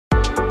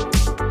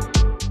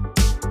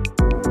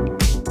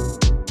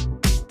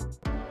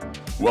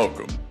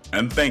Welcome,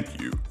 and thank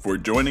you for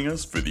joining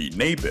us for the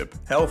NABIP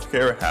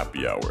Healthcare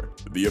Happy Hour,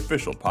 the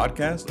official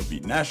podcast of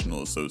the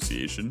National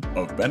Association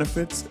of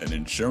Benefits and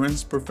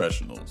Insurance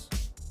Professionals.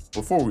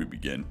 Before we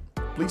begin,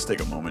 please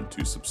take a moment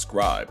to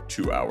subscribe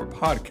to our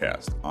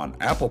podcast on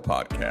Apple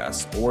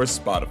Podcasts or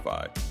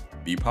Spotify.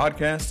 The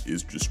podcast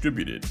is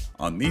distributed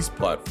on these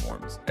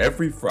platforms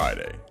every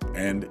Friday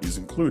and is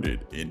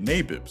included in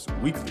NABIP's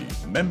weekly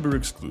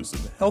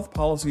member-exclusive health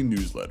policy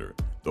newsletter,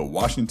 The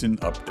Washington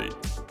Update,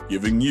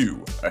 giving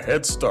you a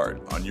head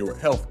start on your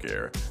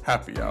healthcare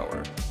happy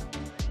hour.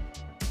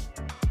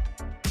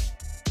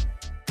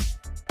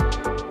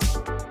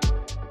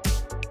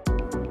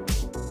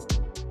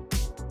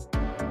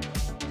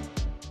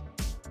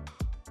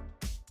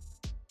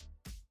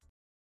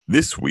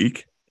 This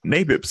week,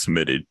 NABIP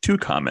submitted 2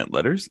 comment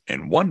letters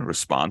and 1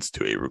 response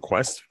to a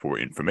request for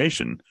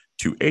information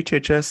to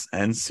HHS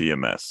and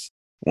CMS.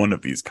 One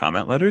of these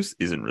comment letters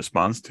is in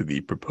response to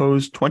the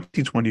proposed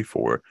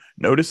 2024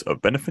 Notice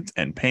of Benefits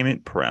and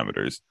Payment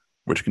Parameters,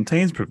 which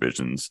contains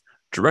provisions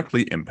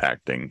directly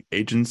impacting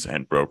agents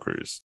and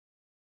brokers.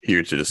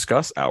 Here to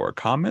discuss our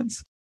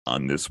comments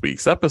on this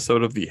week's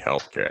episode of the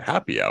Healthcare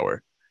Happy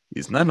Hour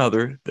is none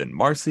other than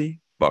Marcy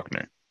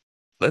Buckner.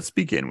 Let's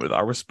begin with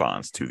our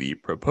response to the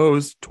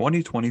proposed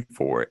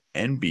 2024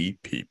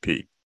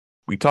 NBPP.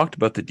 We talked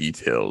about the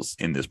details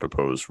in this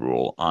proposed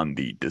rule on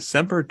the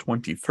December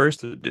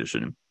 21st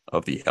edition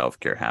of the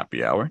Healthcare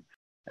Happy Hour.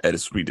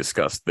 As we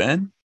discussed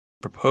then,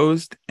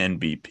 proposed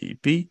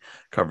NBPP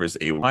covers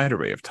a wide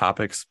array of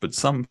topics, but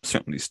some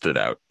certainly stood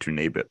out to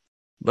NABIP.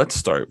 Let's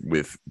start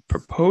with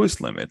proposed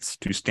limits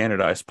to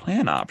standardized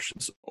plan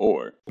options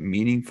or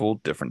meaningful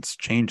difference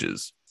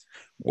changes.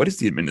 What is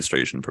the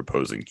administration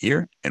proposing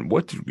here, and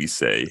what did we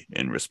say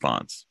in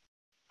response?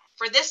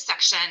 For this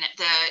section,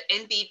 the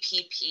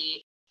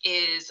NBPP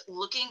is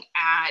looking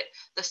at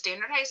the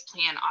standardized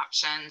plan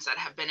options that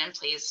have been in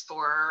place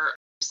for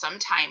some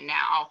time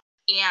now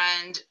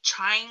and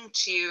trying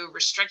to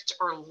restrict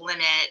or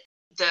limit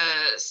the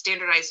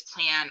standardized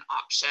plan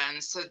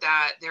options so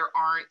that there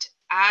aren't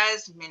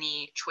as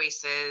many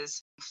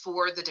choices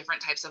for the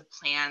different types of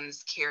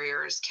plans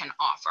carriers can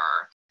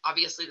offer.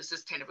 Obviously, this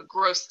is kind of a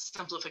gross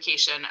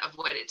simplification of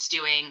what it's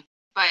doing.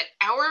 But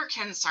our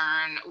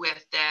concern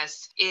with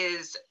this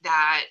is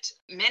that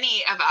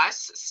many of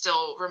us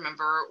still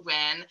remember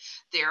when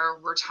there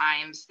were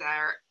times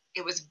that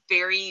it was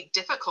very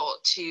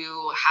difficult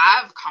to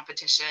have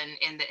competition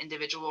in the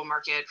individual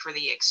market for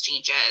the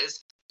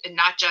exchanges, and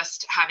not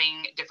just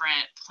having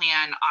different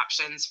plan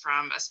options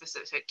from a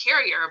specific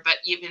carrier, but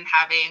even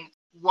having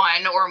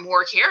one or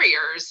more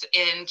carriers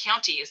in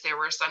counties. There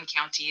were some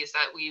counties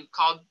that we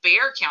called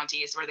bear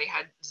counties where they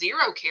had 0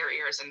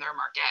 carriers in their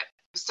market.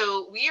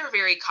 So we are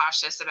very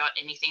cautious about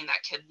anything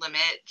that could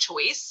limit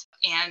choice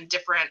and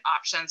different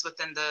options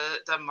within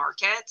the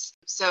markets.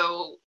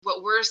 So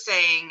what we're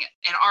saying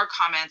in our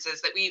comments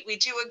is that we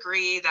do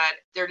agree that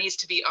there needs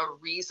to be a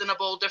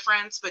reasonable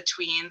difference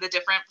between the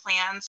different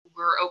plans.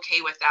 We're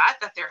okay with that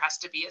there has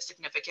to be a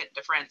significant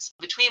difference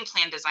between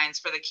plan designs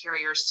for the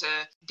carriers to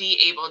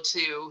be able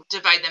to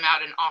divide them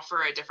out and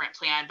offer a different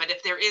plan. But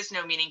if there is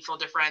no meaningful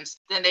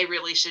difference, then they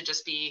really should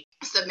just be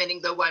submitting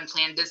the one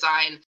plan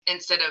design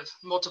instead of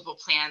multiple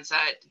plans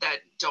that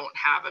don't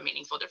have a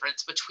meaningful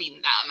difference between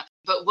them.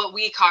 But what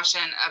we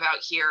caution about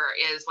here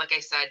is, like I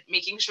said,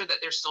 making sure that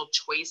there's still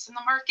choice in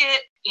the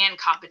market and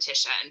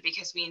competition,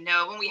 because we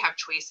know when we have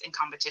choice and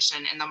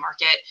competition in the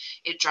market,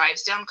 it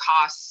drives down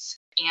costs.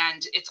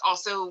 And it's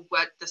also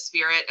what the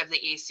spirit of the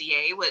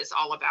ACA was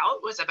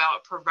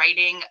about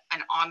providing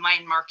an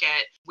online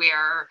market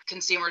where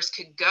consumers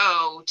could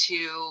go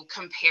to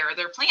compare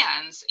their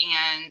plans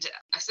and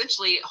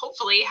essentially,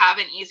 hopefully, have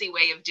an easy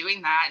way of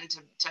doing that and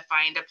to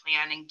find a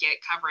plan and get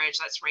coverage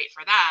that's right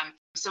for them.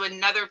 So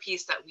another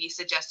piece that we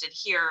suggested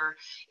here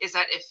is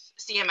that if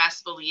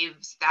CMS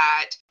believes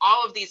that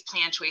all of these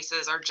plan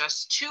choices are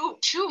just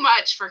too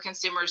much for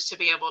consumers to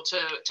be able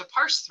to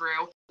parse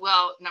through,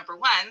 well, number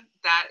one,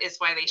 that is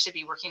why they should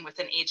be working with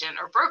an agent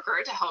or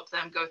broker to help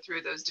them go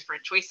through those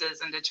different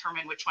choices and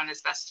determine which one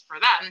is best for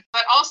them.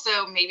 But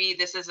also, maybe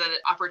this is an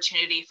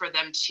opportunity for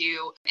them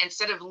to,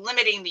 instead of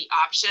limiting the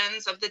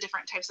options of the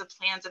different types of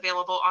plans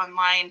available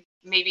online,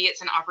 maybe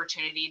it's an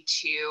opportunity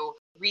to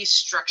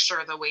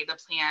restructure the way the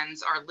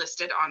plans are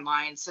listed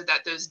online so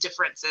that those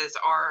differences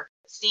are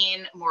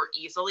seen more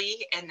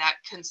easily and that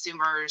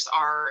consumers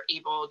are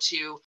able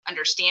to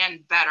understand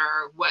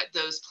better what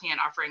those plan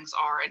offerings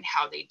are and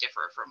how they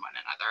differ from one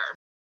another.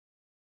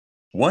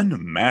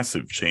 One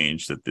massive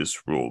change that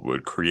this rule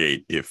would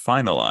create, if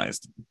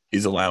finalized,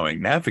 is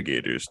allowing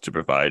navigators to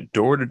provide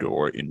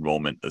door-to-door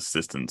enrollment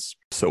assistance.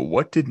 So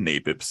what did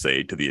NABIP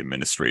say to the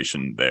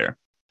administration there?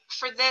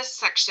 For this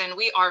section,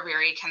 we are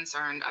very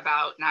concerned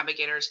about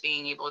navigators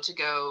being able to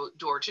go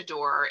door to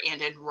door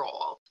and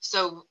enroll.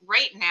 So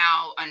right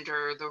now,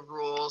 under the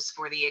rules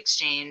for the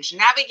exchange,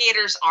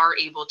 navigators are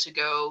able to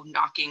go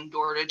knocking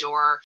door to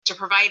door to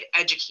provide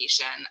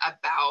education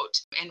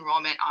about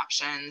enrollment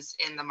options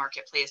in the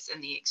marketplace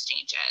and the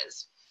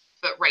exchanges.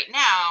 But right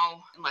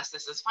now, unless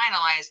this is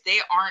finalized, they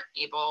aren't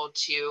able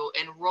to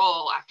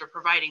enroll after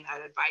providing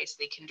that advice.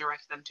 They can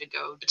direct them to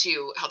go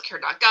to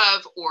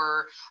healthcare.gov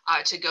or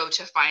to go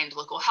to find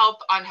local help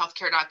on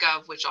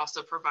healthcare.gov, which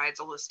also provides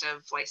a list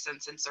of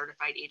licensed and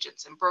certified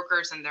agents and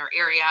brokers in their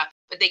area,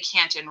 but they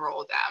can't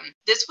enroll them.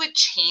 This would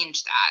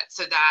change that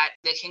so that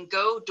they can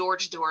go door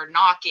to door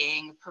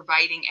knocking,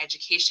 providing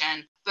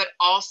education, but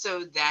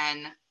also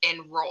then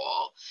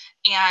enroll.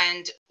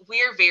 And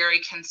we're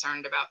very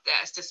concerned about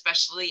this,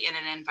 especially in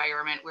an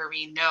environment where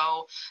we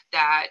know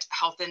that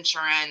health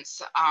insurance,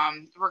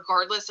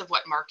 regardless of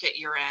what market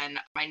you're in,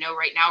 I know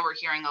right now we're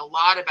hearing a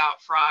lot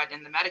about fraud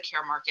in the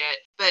Medicare market,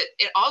 but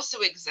it also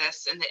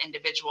exists in the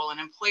individual and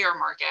employer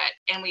market.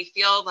 And we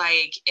feel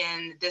like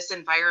in this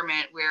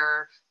environment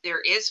where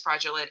there is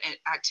fraudulent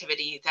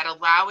activity, that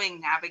allowing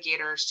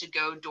navigators to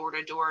go door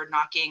to door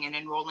knocking and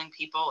enrolling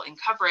people in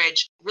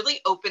coverage really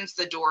opens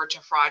the door to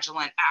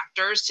fraudulent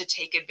actors to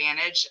take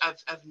advantage of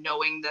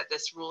knowing that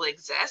this rule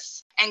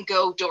exists and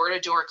go door to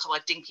door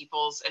collecting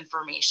people's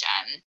information.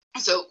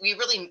 So we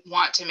really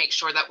want to make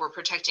sure that we're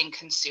protecting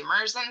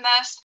consumers in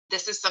this.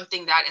 This is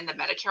something that in the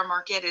Medicare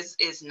market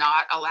is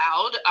not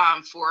allowed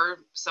for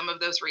some of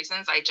those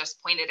reasons I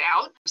just pointed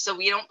out. So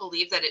we don't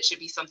believe that it should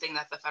be something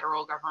that the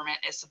federal government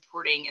is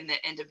supporting in the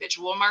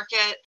individual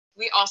market.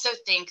 We also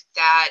think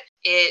that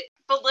it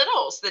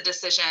belittles the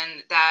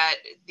decision that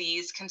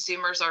these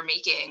consumers are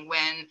making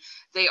when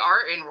they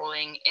are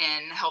enrolling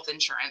in health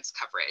insurance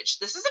coverage.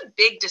 This is a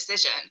big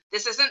decision.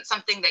 This isn't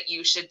something that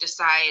you should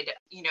decide,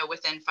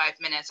 within 5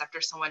 minutes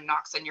after someone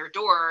knocks on your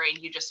door and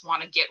you just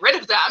want to get rid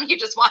of them. You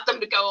just want them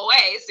to go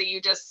away. So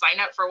you just sign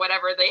up for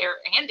whatever they are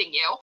handing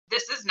you.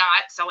 This is not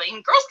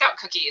selling Girl Scout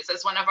cookies,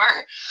 as one of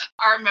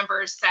our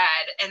members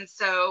said. And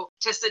so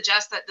to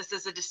suggest that this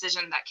is a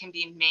decision that can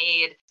be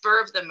made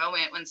spur of the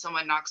moment when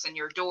someone knocks on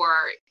your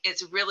door,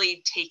 it's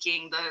really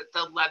taking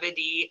the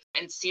levity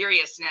and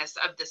seriousness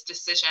of this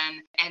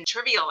decision and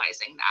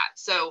trivializing that.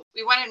 So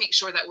we want to make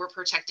sure that we're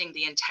protecting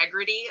the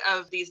integrity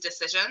of these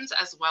decisions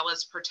as well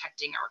as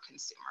protecting our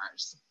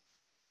consumers.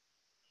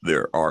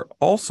 There are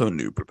also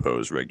new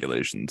proposed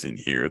regulations in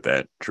here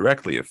that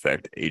directly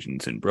affect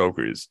agents and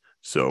brokers.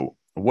 So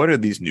what are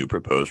these new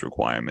proposed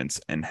requirements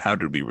and how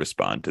did we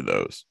respond to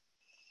those?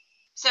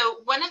 So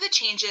one of the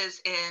changes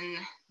in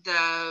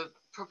the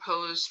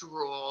proposed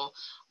rule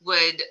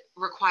would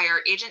require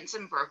agents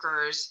and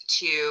brokers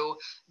to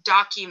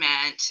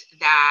document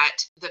that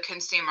the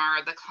consumer,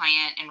 the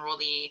client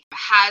enrollee,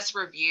 has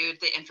reviewed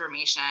the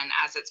information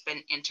as it's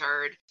been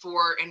entered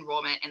for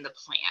enrollment in the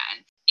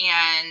plan.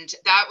 And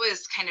that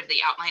was kind of the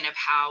outline of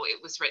how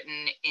it was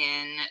written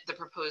in the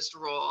proposed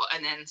rule.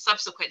 And then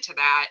subsequent to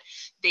that,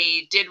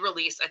 they did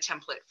release a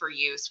template for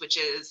use,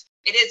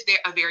 it is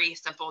a very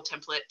simple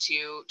template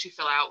to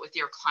fill out with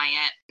your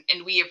client.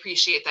 And we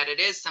appreciate that it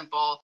is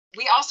simple.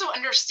 We also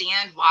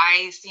understand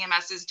why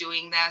CMS is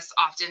doing this.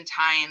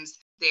 Oftentimes,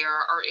 there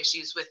are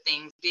issues with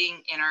things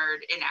being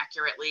entered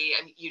inaccurately.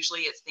 And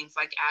usually it's things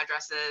like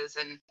addresses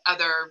and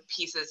other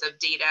pieces of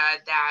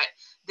data that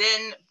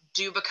then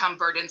do become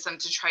burdensome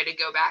to try to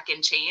go back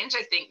and change.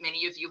 I think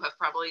many of you have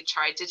probably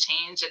tried to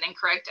change an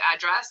incorrect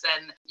address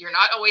and you're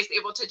not always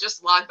able to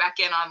just log back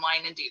in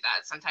online and do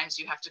that. Sometimes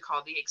you have to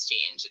call the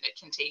exchange and it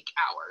can take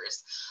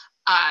hours.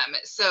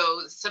 So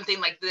something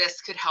like this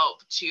could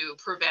help to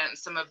prevent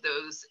some of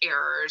those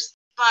errors.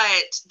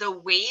 But the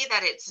way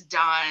that it's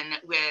done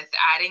with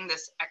adding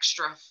this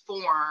extra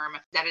form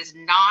that is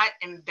not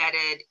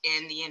embedded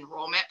in the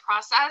enrollment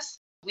process,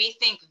 we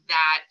think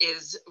that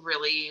is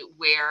really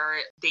where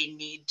they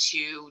need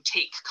to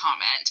take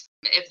comment.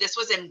 If this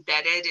was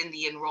embedded in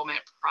the enrollment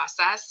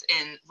process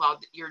and while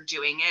you're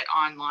doing it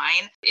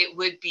online, it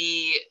would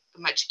be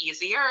much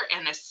easier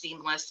and a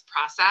seamless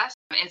process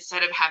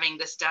instead of having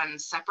this done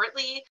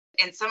separately.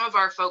 And some of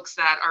our folks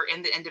that are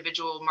in the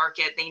individual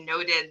market, they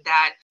noted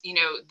that,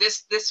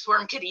 this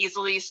form could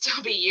easily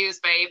still be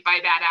used by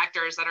bad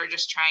actors that are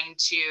just trying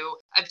to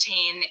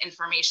obtain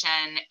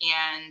information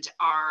and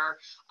are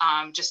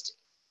just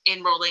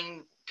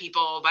enrolling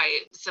people by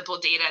simple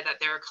data that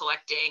they're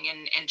collecting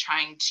and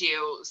trying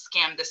to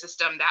scam the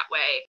system that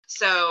way.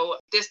 So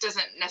this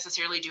doesn't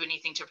necessarily do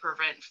anything to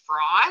prevent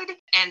fraud.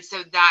 And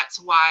so that's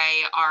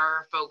why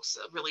our folks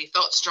really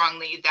felt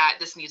strongly that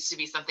this needs to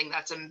be something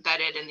that's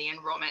embedded in the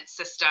enrollment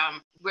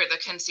system where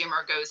the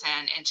consumer goes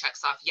in and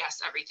checks off,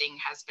 yes, everything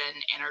has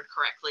been entered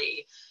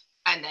correctly.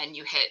 And then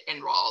you hit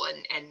enroll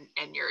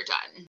and you're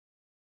done.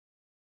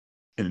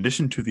 In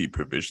addition to the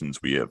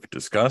provisions we have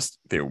discussed,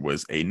 there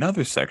was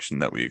another section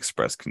that we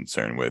expressed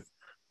concern with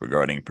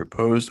regarding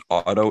proposed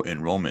auto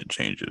enrollment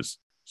changes.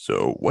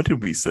 So what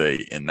did we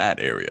say in that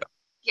area?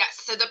 Yes,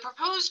 so the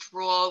proposed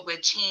rule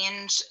would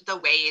change the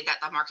way that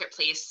the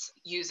marketplace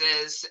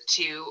uses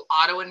to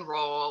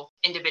auto-enroll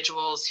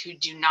individuals who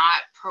do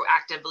not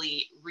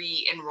proactively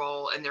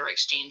re-enroll in their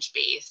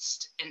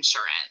exchange-based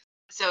insurance.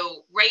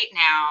 So right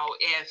now,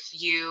 if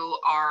you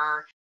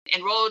are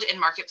enrolled in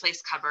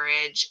marketplace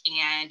coverage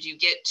and you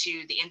get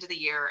to the end of the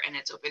year and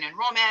it's open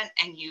enrollment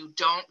and you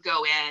don't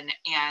go in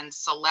and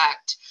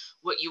select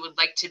what you would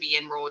like to be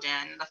enrolled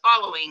in the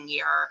following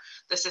year,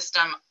 the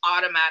system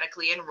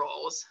automatically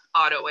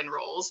auto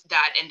enrolls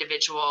that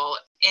individual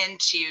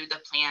into the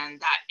plan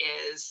that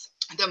is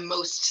the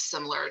most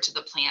similar to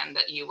the plan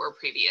that you were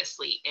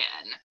previously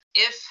in.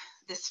 If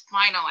this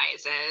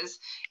finalizes,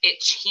 it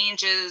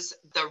changes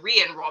the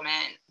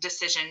re-enrollment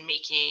decision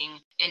making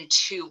in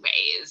two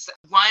ways.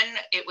 One,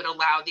 it would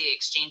allow the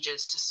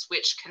exchanges to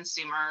switch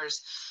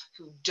consumers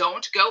who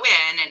don't go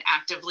in and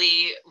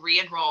actively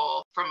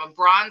re-enroll from a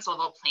bronze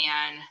level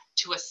plan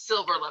to a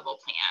silver level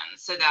plan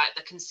so that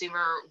the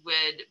consumer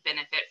would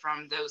benefit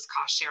from those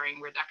cost sharing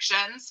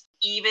reductions,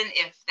 even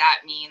if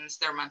that means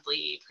their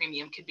monthly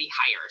premium could be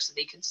higher. So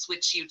they could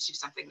switch you to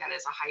something that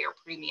is a higher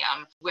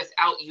premium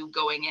without you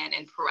going in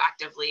and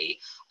proactively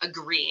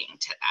agreeing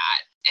to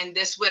that. And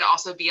this would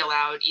also be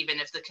allowed even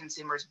if the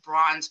consumer's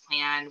bronze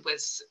plan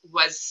was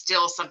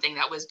still something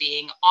that was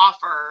being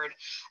offered,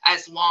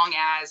 as long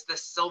as the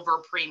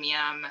silver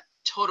premium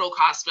total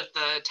cost with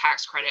the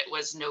tax credit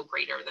was no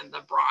greater than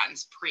the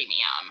bronze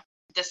premium.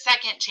 The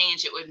second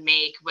change it would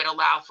make would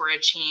allow for a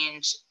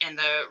change in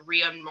the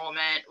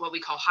re-enrollment, what we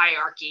call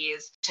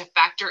hierarchies, to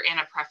factor in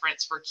a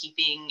preference for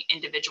keeping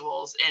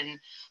individuals in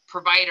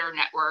provider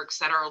networks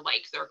that are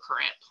like their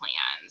current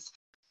plans.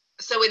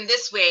 So in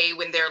this way,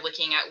 when they're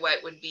looking at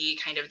what would be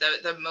kind of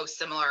the most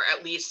similar,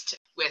 at least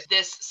with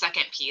this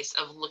second piece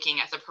of looking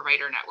at the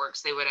provider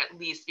networks, they would at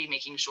least be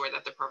making sure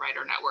that the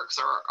provider networks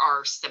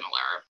are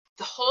similar.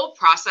 The whole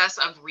process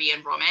of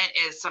re-enrollment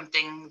is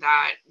something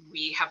that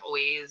we have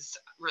always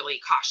really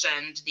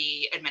cautioned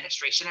the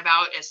administration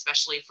about,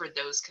 especially for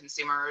those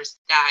consumers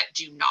that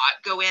do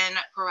not go in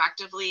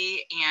proactively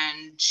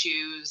and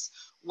choose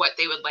what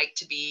they would like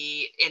to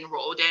be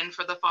enrolled in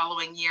for the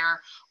following year.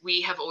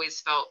 We have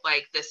always felt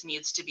like this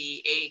needs to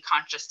be a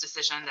conscious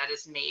decision that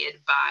is made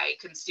by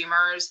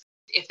consumers.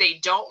 If they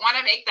don't want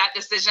to make that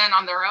decision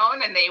on their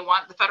own and they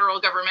want the federal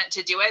government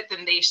to do it,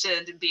 then they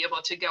should be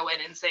able to go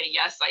in and say,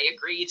 yes, I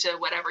agree to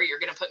whatever you're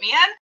going to put me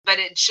in. But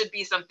it should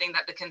be something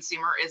that the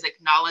consumer is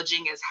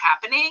acknowledging is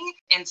happening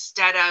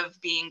instead of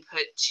being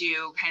put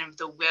to kind of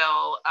the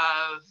will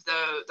of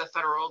the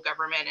federal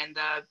government and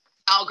the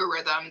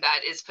algorithm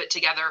that is put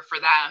together for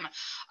them.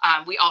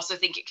 We also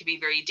think it could be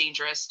very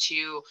dangerous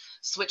to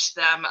switch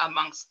them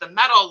amongst the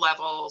metal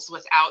levels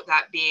without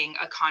that being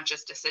a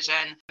conscious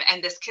decision.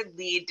 And this could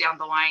lead down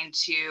the line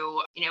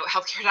to,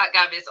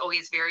 healthcare.gov is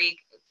always very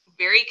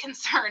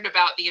concerned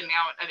about the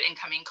amount of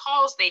incoming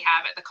calls they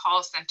have at the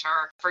call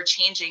center for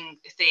changing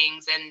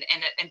things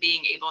and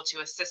being able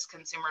to assist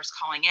consumers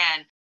calling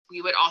in.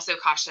 We would also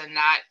caution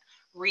that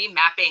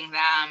remapping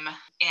them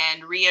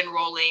and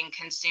re-enrolling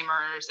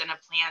consumers in a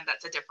plan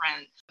that's a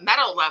different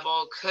metal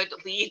level could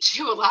lead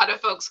to a lot of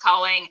folks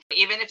calling,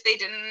 even if they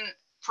didn't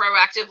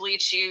proactively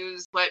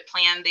choose what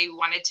plan they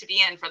wanted to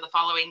be in for the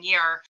following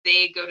year.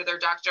 They go to their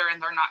doctor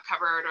and they're not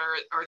covered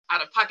or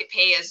out of pocket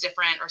pay is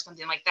different or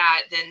something like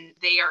that, then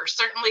they are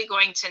certainly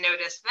going to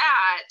notice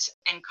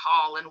that and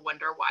call and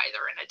wonder why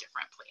they're in a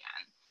different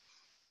plan.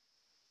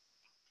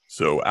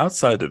 So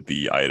outside of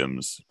the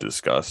items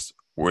discussed,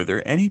 were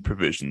there any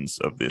provisions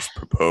of this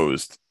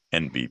proposed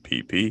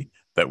NBPP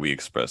that we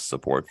expressed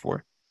support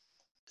for?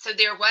 So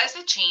there was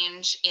a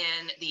change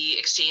in the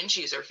exchange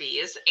user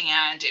fees,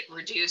 and it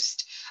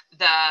reduced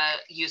the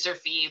user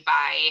fee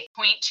by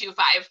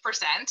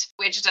 0.25%,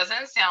 which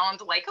doesn't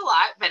sound like a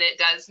lot, but it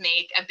does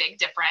make a big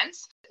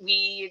difference.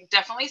 We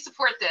definitely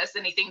support this.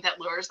 Anything that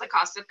lowers the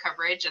cost of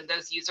coverage and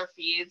those user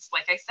fees,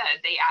 like I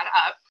said, they add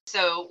up.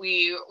 So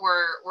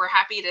we're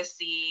happy to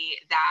see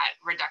that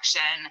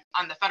reduction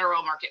on the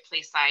federal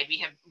marketplace side.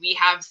 We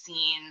have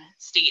seen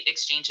state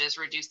exchanges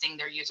reducing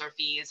their user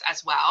fees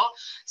as well.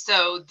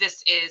 So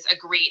this is a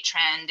great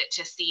trend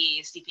to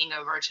see seeping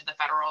over to the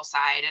federal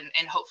side,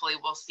 and hopefully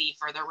we'll see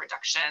further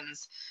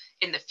reductions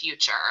in the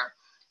future.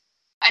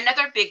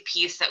 Another big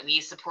piece that we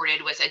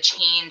supported was a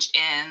change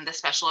in the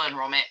special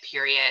enrollment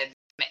period.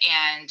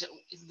 And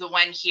the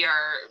one here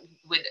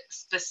would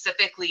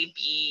specifically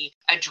be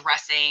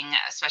addressing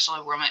special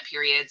enrollment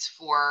periods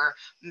for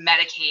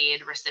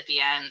Medicaid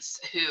recipients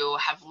who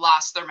have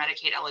lost their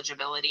Medicaid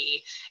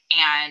eligibility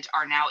and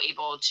are now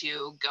able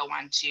to go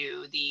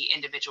onto the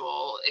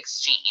individual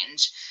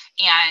exchange.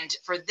 And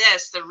for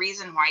this, the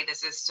reason why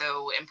this is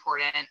so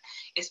important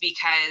is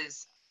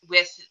because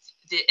with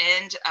the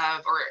end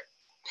of, or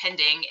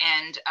pending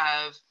end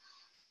of,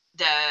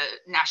 the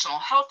national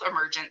health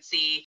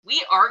emergency,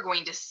 we are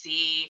going to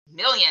see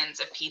millions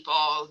of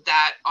people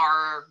that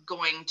are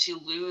going to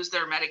lose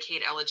their Medicaid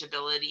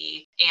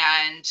eligibility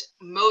and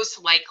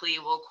most likely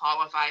will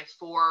qualify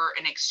for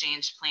an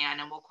exchange plan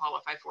and will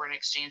qualify for an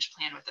exchange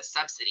plan with a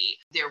subsidy.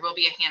 There will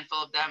be a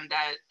handful of them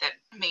that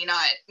may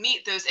not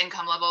meet those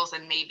income levels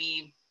and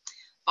maybe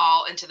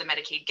fall into the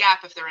Medicaid gap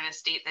if they're in a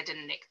state that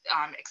didn't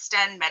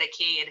extend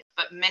Medicaid,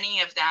 but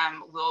many of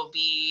them will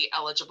be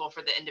eligible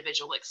for the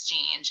individual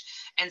exchange.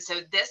 And so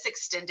this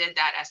extended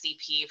that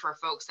SEP for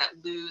folks that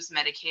lose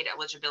Medicaid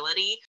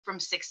eligibility from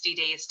 60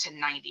 days to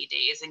 90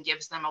 days and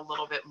gives them a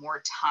little bit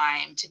more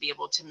time to be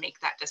able to make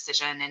that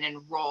decision and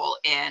enroll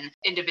in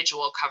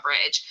individual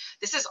coverage.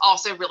 This is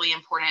also really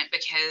important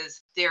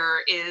because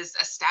there is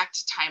a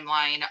stacked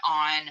timeline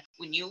on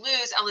when you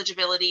lose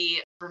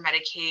eligibility for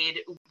Medicaid,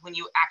 when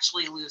you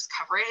actually lose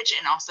coverage,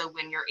 and also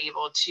when you're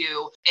able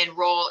to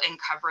enroll in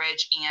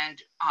coverage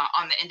and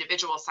on the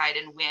individual side,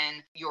 and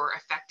when your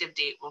effective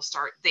date will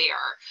start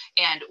there.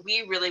 And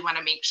we really want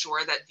to make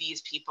sure that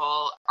these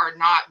people are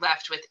not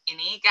left with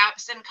any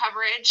gaps in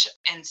coverage.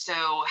 And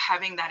so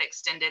having that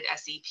extended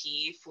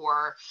SEP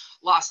for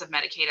loss of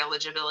Medicaid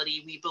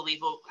eligibility, we believe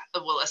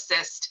will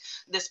assist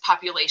this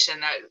population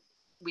that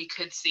we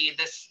could see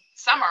this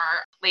summer,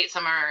 late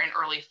summer and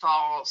early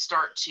fall,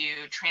 start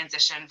to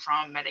transition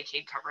from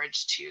Medicaid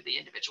coverage to the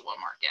individual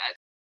market.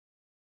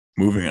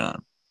 Moving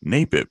on,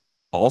 NABIP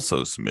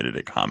also submitted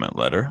a comment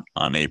letter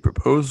on a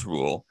proposed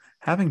rule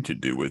having to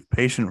do with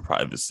patient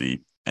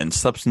privacy and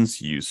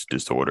substance use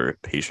disorder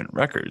patient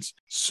records.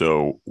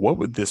 So what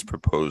would this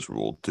proposed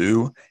rule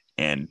do,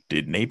 and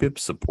did NABIP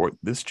support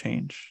this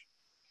change?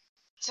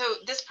 So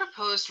this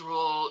proposed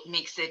rule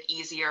makes it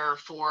easier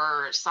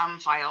for some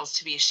files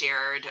to be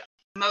shared,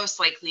 most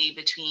likely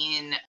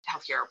between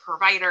healthcare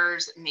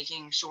providers,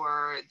 making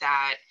sure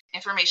that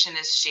information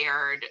is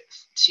shared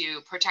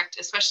to protect,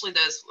 especially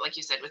those, like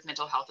you said, with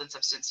mental health and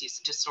substance use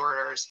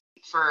disorders,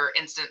 for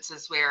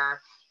instances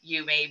where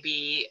you may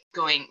be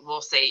going,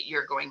 we'll say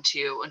you're going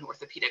to an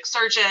orthopedic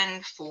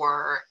surgeon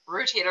for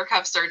rotator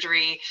cuff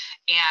surgery.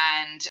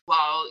 And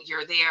while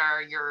you're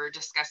there, you're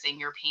discussing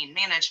your pain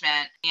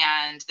management,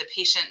 and the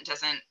patient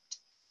doesn't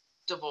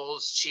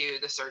divulge to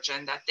the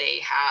surgeon that they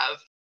have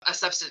a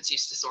substance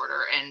use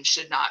disorder and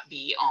should not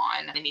be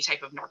on any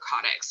type of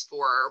narcotics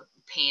for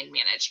pain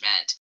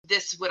management.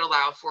 This would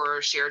allow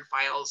for shared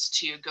files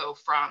to go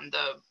from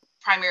the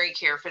primary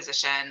care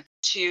physician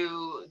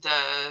to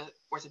the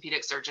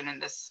orthopedic surgeon in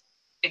this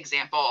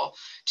example,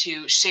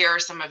 to share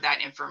some of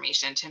that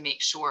information to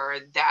make sure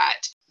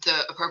that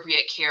the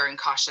appropriate care and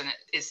caution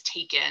is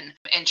taken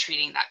in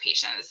treating that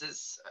patient. This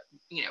is,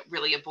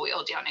 really a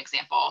boiled down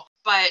example.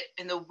 But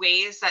in the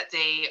ways that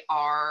they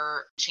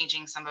are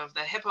changing some of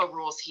the HIPAA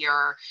rules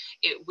here,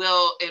 it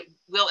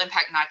will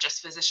impact not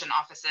just physician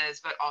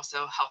offices, but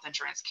also health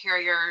insurance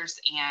carriers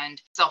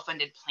and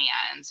self-funded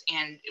plans.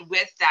 And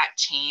with that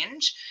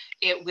change,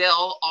 it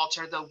will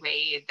alter the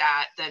way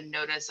that the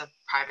Notice of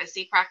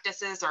Privacy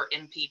Practices, or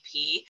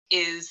NPP,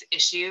 is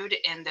issued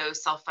in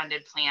those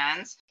self-funded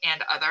plans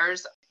and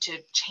others, to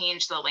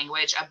change the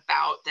language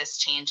about this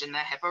change in the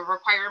HIPAA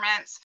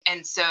requirements.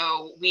 And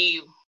so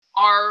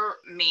our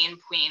main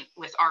point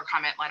with our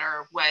comment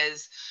letter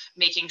was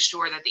making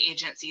sure that the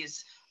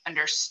agencies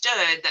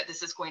understood that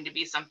this is going to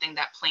be something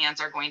that plans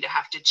are going to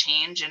have to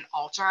change and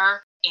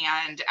alter,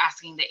 and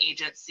asking the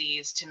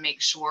agencies to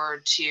make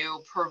sure to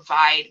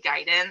provide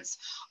guidance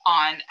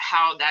on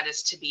how that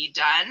is to be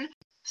done,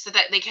 so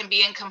that they can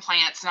be in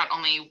compliance not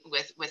only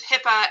with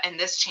HIPAA and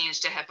this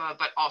change to HIPAA,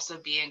 but also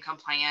be in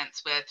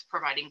compliance with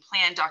providing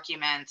plan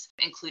documents,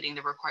 including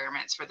the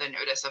requirements for the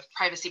Notice of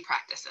Privacy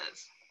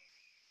Practices.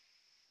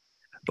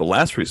 The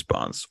last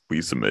response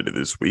we submitted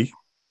this week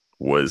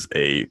was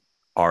a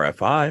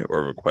RFI,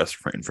 or request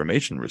for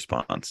information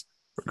response,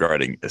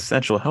 regarding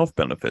essential health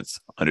benefits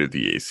under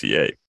the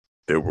ACA.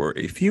 There were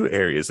a few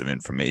areas of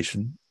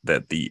information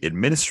that the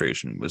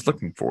administration was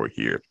looking for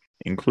here,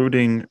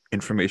 including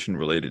information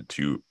related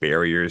to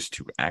barriers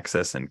to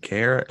access and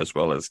care, as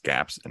well as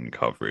gaps in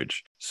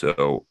coverage.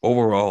 So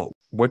overall,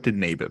 what did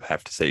NABIP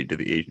have to say to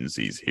the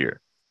agencies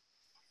here?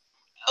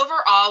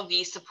 Overall,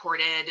 we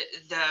supported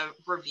the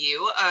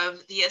review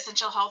of the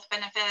essential health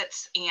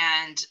benefits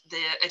and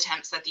the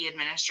attempts that the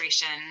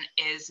administration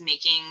is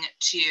making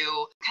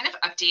to kind of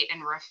update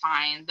and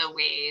refine the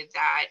way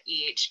that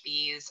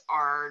EHBs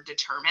are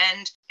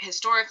determined.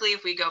 Historically,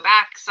 if we go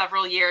back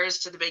several years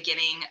to the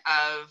beginning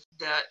of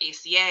the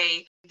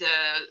ACA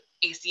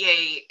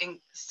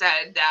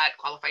said that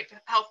qualified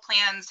health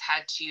plans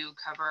had to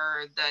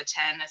cover the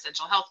 10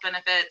 essential health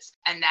benefits,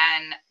 and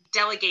then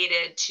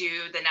delegated to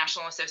the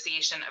National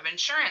Association of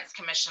Insurance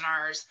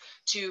Commissioners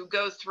to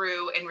go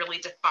through and really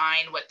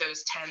define what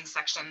those 10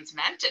 sections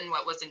meant and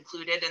what was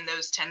included in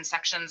those 10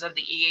 sections of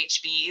the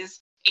EHBs,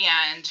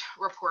 and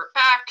report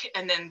back.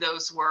 And then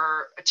those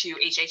were to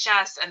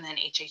HHS, and then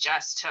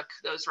HHS took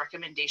those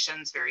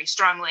recommendations very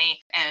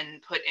strongly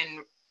and put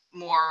in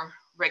more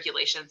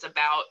regulations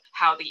about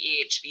how the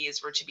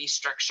EHBs were to be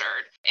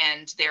structured.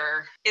 And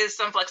there is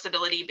some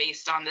flexibility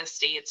based on the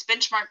state's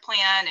benchmark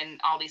plan and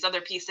all these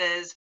other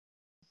pieces.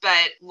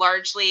 But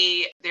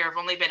largely, there have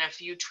only been a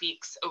few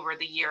tweaks over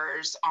the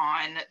years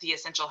on the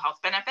essential health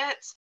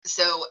benefits.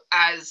 So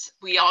as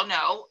we all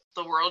know,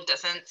 the world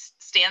doesn't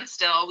stand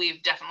still.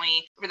 We've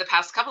definitely, over the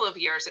past couple of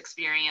years,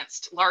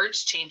 experienced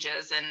large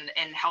changes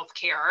in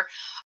healthcare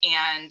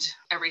and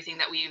everything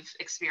that we've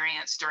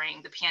experienced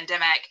during the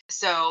pandemic.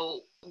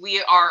 So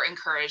we are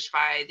encouraged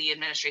by the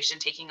administration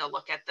taking a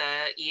look at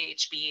the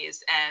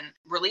EHBs and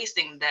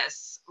releasing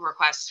this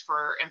request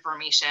for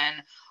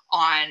information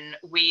on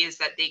ways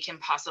that they can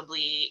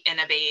possibly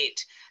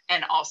innovate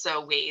and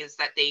also ways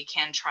that they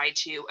can try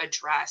to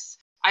address,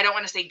 I don't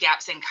want to say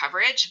gaps in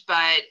coverage,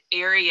 but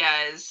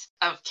areas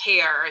of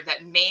care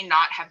that may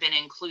not have been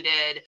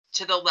included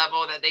to the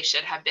level that they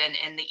should have been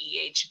in the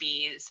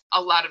EHBs.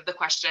 A lot of the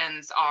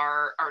questions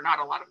are, or not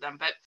a lot of them,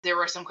 but there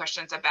were some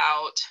questions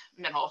about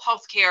mental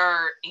health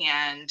care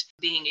and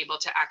being able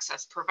to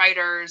access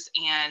providers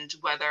and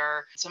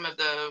whether some of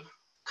the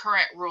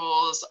current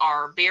rules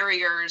are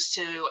barriers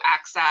to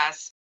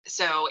access.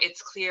 So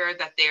it's clear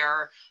that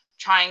they're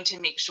trying to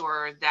make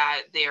sure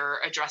that they're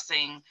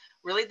addressing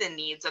really the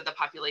needs of the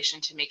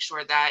population to make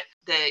sure that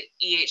the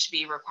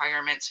EHB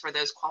requirements for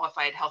those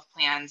qualified health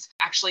plans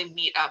actually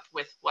meet up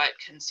with what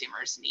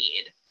consumers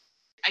need.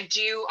 I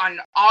do, on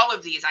all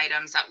of these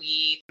items that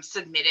we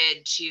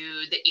submitted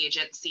to the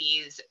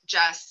agencies,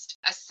 just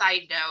a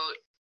side note,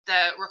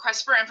 the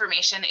request for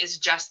information is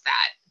just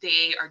that.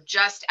 They are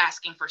just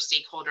asking for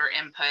stakeholder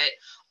input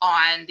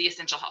on the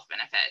essential health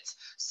benefits.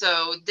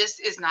 So this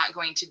is not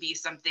going to be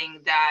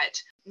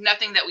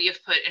nothing that we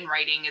have put in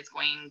writing is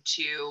going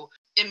to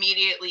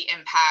immediately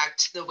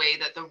impact the way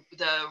that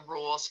the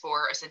rules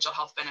for essential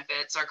health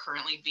benefits are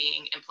currently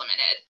being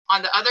implemented.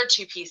 On the other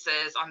two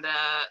pieces, on the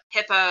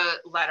HIPAA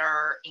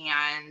letter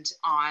and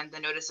on the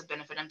notice of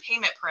benefit and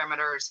payment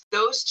parameters,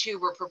 those two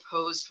were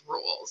proposed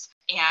rules.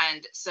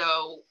 And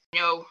so,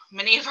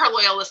 many of our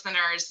loyal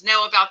listeners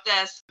know about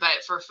this,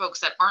 but for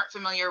folks that aren't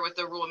familiar with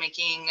the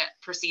rulemaking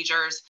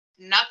procedures,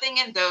 nothing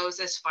in those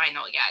is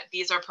final yet.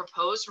 These are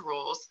proposed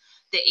rules.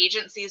 The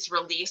agencies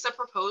release a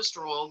proposed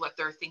rule, what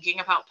they're thinking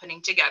about putting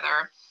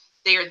together.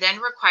 They are then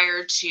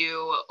required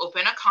to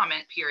open a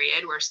comment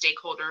period where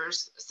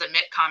stakeholders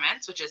submit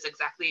comments, which is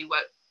exactly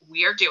what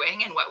we are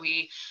doing and what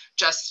we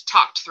just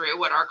talked through,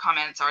 what our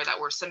comments are that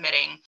we're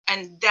submitting.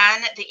 And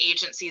then the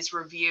agencies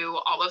review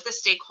all of the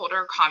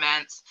stakeholder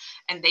comments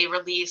and they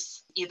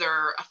release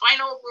either a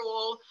final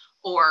rule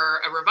or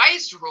a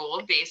revised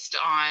rule based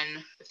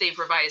on, if they've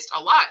revised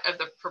a lot of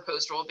the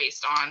proposed rule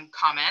based on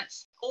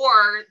comments,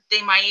 or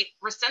they might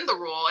rescind the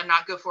rule and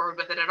not go forward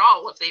with it at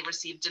all if they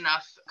received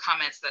enough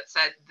comments that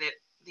said that,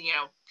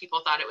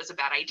 people thought it was a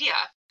bad idea.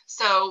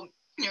 So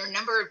there are a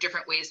number of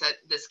different ways that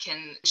this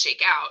can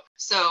shake out.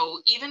 So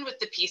even with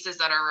the pieces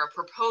that are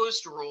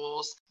proposed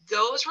rules,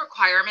 those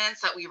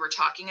requirements that we were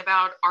talking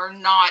about are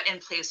not in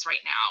place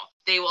right now.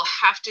 They will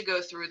have to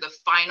go through the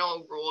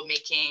final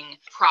rulemaking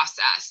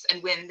process.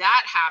 And when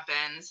that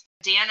happens,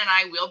 Dan and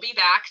I will be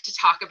back to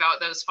talk about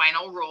those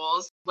final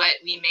rules, what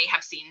we may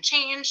have seen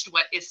changed,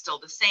 what is still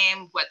the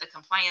same, what the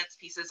compliance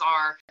pieces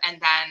are. And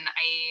then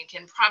I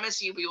can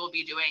promise you we will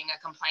be doing a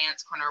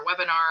Compliance Corner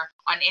webinar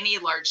on any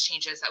large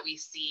changes that we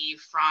see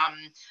from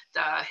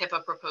the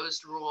HIPAA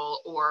proposed rule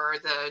or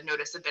the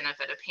notice of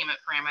benefit of payment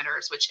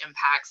parameters, which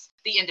impacts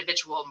the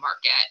individual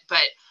market.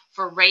 But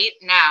for right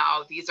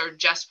now, these are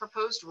just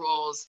proposed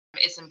rules.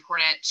 It's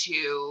important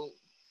to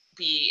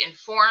be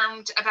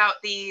informed about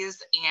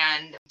these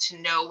and to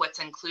know what's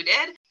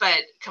included, but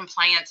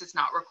compliance is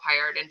not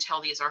required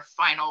until these are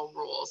final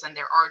rules. And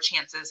there are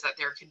chances that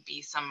there could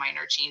be some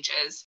minor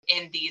changes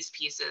in these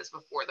pieces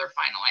before they're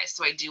finalized.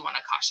 So I do want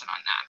to caution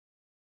on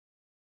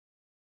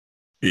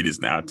that. It is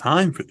now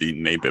time for the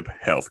NABIP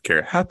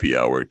Healthcare Happy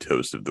Hour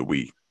Toast of the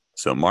Week.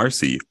 So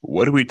Marcy,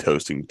 what are we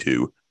toasting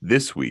to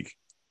this week?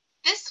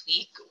 This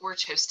week, we're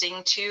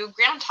toasting to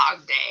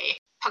Groundhog Day.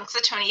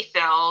 Punxsutawney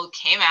Phil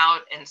came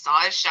out and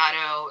saw his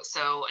shadow,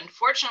 so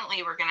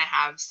unfortunately, we're going to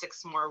have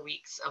 6 more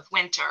weeks of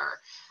winter.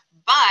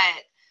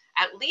 But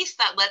at least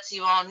that lets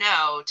you all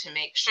know to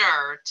make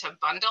sure to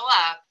bundle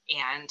up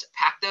and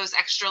pack those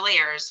extra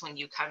layers when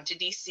you come to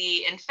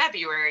DC in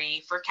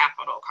February for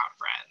Capitol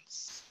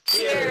Conference.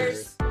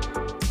 Cheers!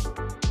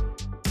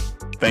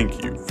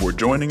 Thank you for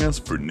joining us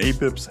for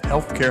NABIP's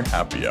Healthcare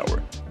Happy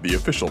Hour, the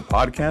official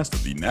podcast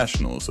of the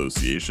National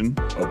Association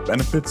of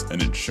Benefits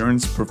and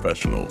Insurance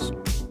Professionals.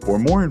 For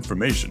more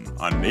information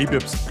on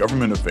NABIP's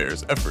government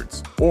affairs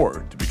efforts or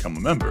to become a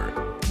member,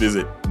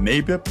 visit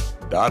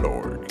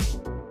nabip.org.